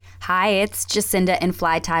Hi, it's Jacinda and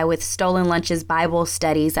Fly Tie with Stolen Lunches Bible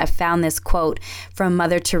Studies. I found this quote from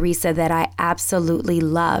Mother Teresa that I absolutely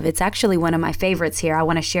love. It's actually one of my favorites here. I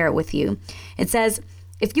want to share it with you. It says,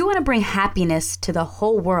 if you want to bring happiness to the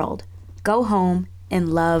whole world, go home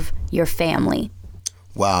and love your family.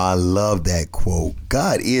 Wow, I love that quote.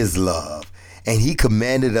 God is love, and he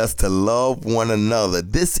commanded us to love one another.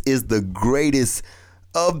 This is the greatest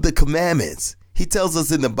of the commandments. He tells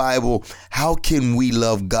us in the Bible, how can we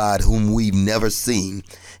love God whom we've never seen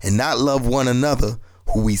and not love one another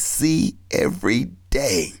who we see every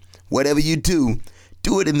day? Whatever you do,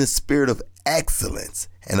 do it in the spirit of excellence.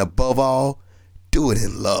 And above all, do it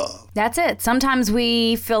in love. That's it. Sometimes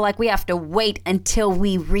we feel like we have to wait until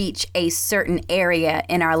we reach a certain area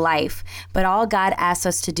in our life. But all God asks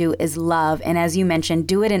us to do is love. And as you mentioned,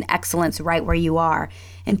 do it in excellence right where you are.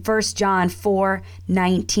 In 1 John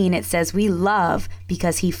 4:19, it says, we love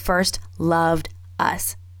because he first loved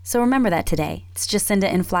us. So remember that today. It's Jacinda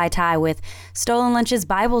and Fly Tie with Stolen Lunches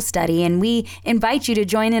Bible Study. And we invite you to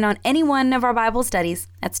join in on any one of our Bible studies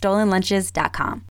at stolenlunches.com.